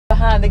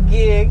Behind the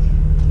Gig,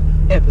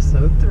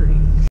 episode 3.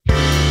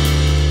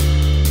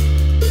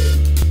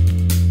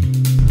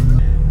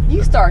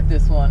 You start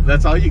this one.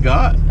 That's all you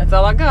got? That's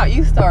all I got.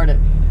 You started.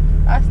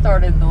 I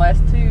started the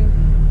last 2.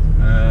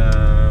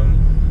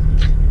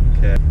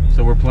 Okay.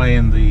 So we're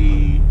playing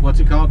the, what's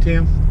it called,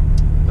 Tim?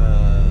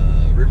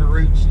 River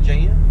Roots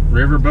Jam?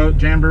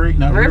 Riverboat Jamboree?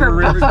 No, River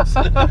Roots.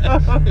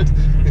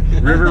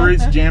 River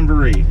Roots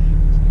Jamboree.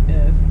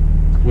 Yes.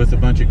 With a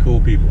bunch of cool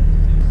people.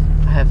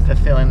 I have a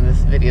feeling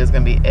this video is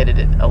going to be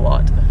edited a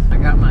lot. I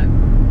got my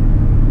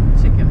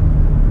chicken.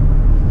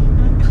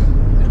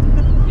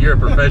 You're a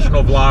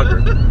professional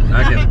vlogger.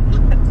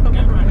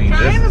 I mean,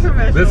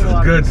 this is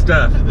good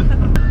stuff.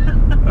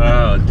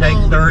 Take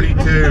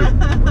 32.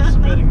 We're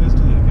submitting this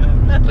to the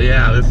Academy.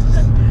 Yeah, this is.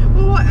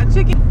 Well, what? A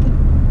chicken?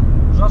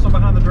 There's also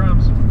behind the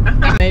drums.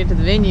 Made it to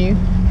the venue.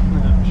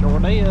 Sure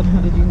did.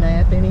 Did you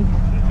nap any?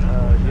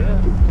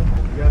 Yeah.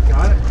 You guys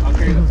got it? I'll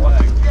carry the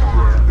flag.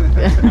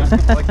 Yeah.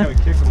 I like how we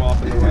kicked them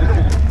off in the way.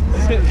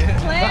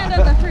 Land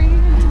of the free.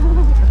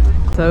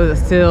 So is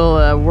it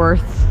still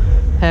worth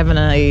having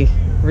a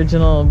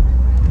original,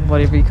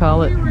 whatever you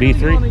call it? B3.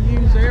 You want to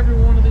use every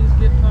one of these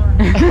guitars?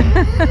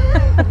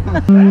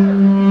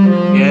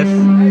 Yes.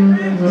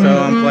 So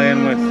I'm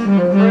playing with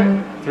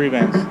 3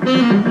 bands.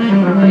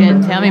 You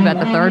didn't tell me about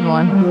the 3rd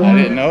one. I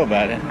didn't know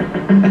about it.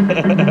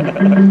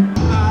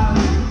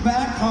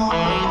 Back home.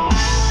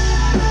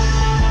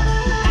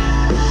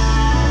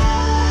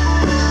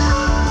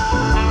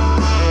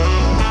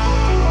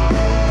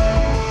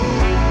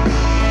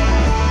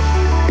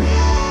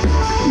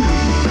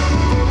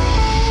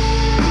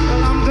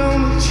 Well, I'm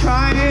done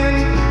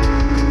trying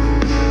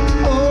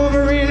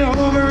over and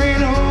over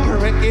and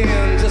over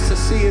again just to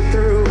see it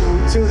through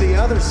to the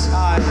other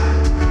side.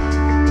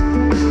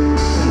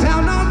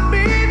 Down on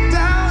me,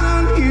 down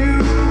on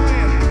you.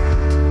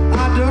 I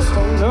just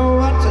don't know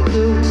what to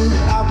do.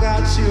 I've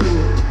got you.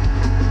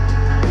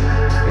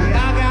 I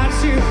got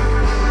you.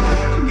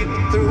 To get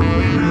through.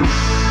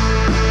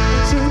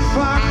 Too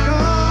far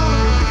gone.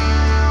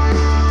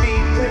 Be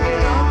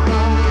picking up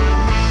on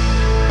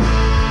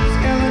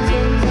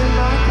skeletons in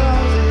my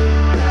closet.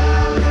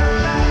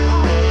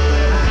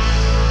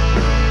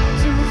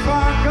 Too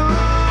far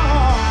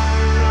gone.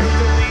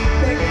 To be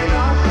picking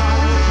up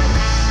on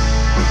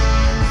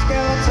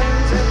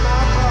skeletons in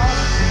my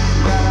closet.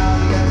 But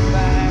I'll get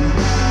back.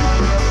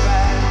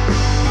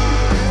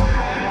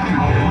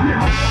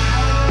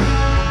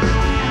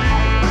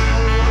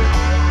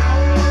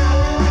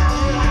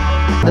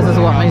 This is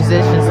what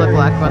musicians look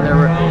like when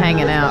they're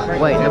hanging out,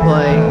 waiting to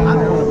play.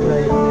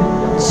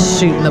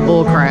 Shooting the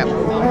bull crap.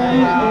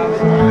 Now,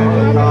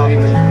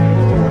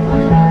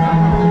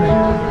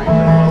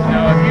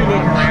 if you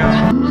look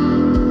around.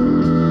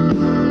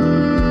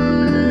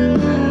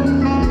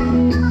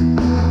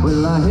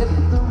 Well, I hit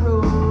the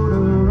road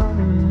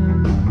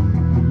running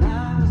when I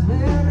was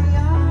very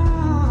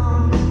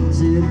young.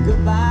 Said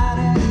goodbye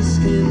to East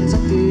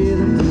Kentucky,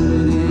 then put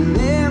it in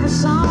every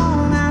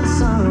song I'd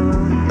sung.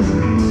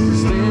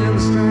 It's been a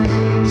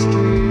strange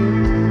trip,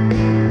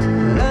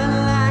 but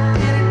unlike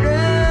any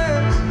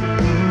drugs,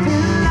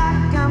 feel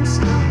like I'm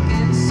stuck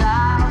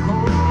inside a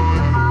hole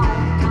in my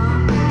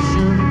own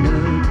conviction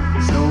dug.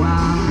 So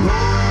I'm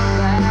going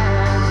back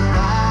to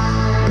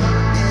find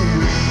again.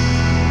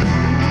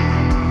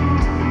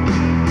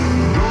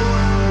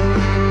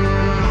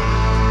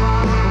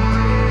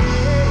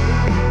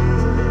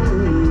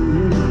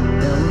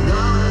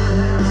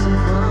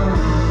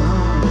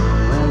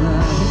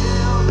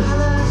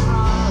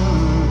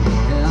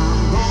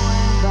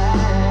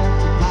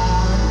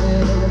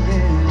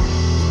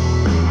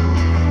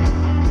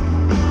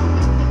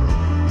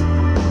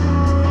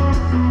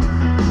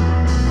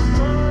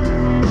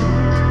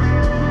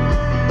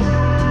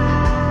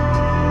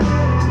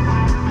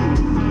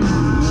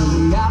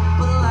 The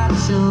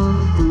Appalachian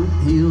fruit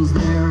hills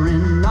there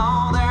in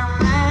all their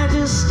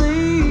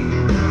majesty,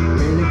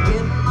 really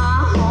get my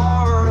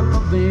heart up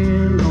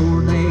pumping.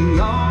 Lord, they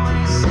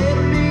always set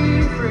me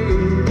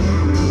free.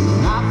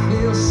 I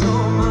feel so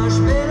much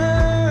better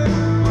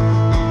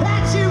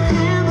that you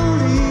can't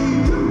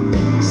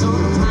believe.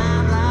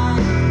 Sometimes I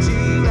need to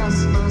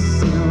ask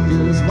myself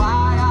just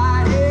why I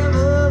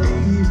ever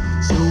leave.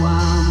 So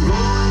I'm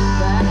going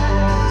back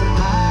to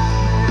Pine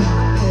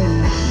again.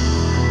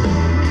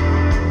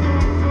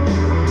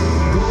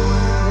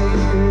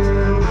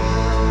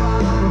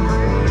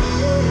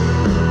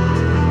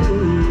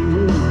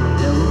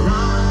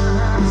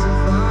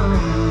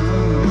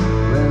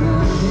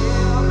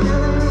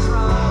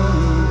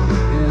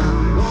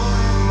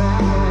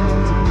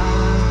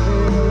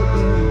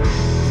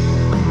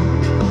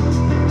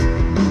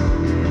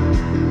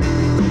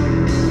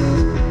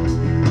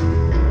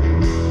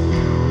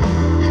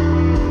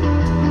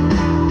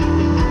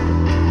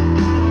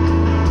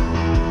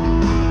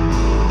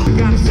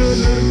 Got a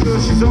certain little girl,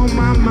 she's on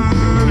my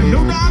mind. No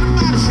doubt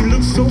about it, she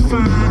looks so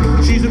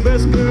fine. She's the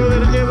best girl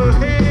that I ever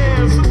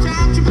had.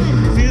 Sometimes you make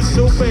me feel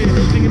so bad.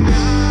 Thinking, nah.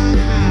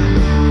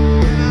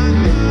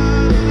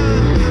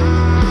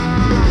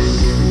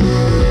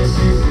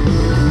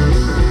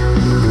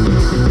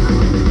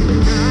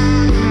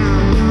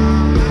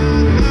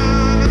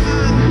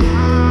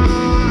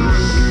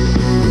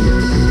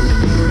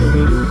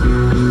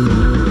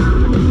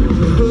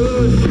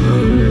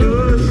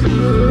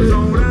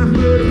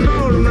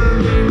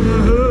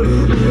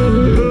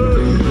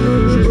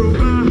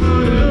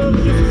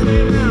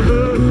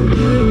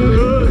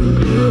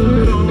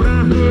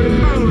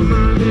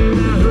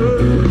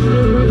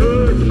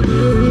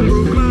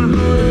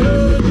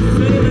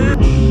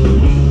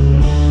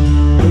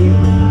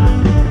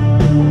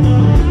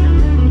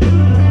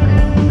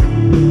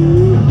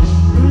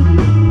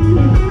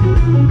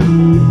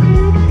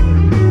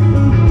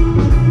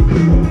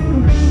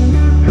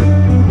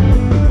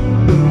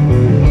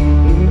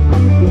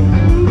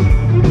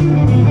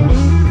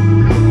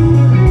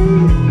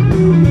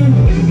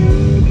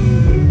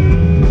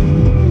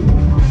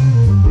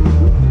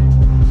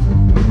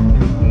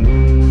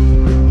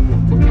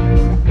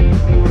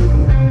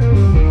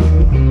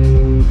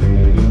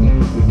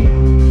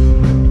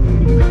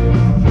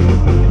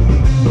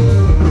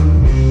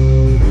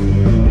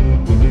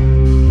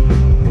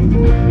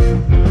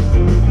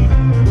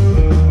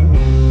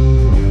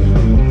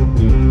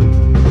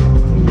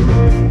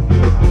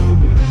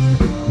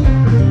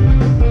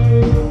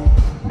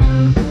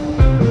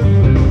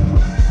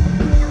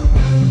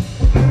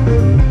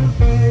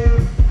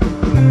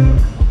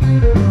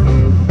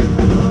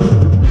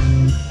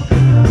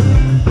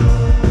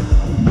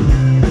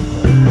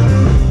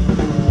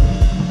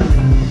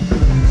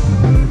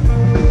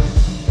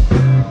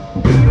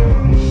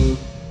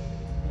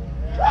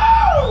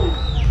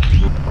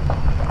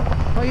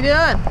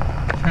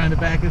 to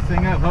back this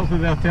thing up.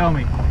 Hopefully they'll tell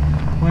me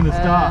when to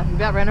stop. You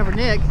about ran over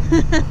Nick.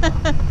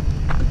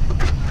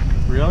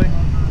 Really?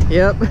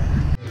 Yep.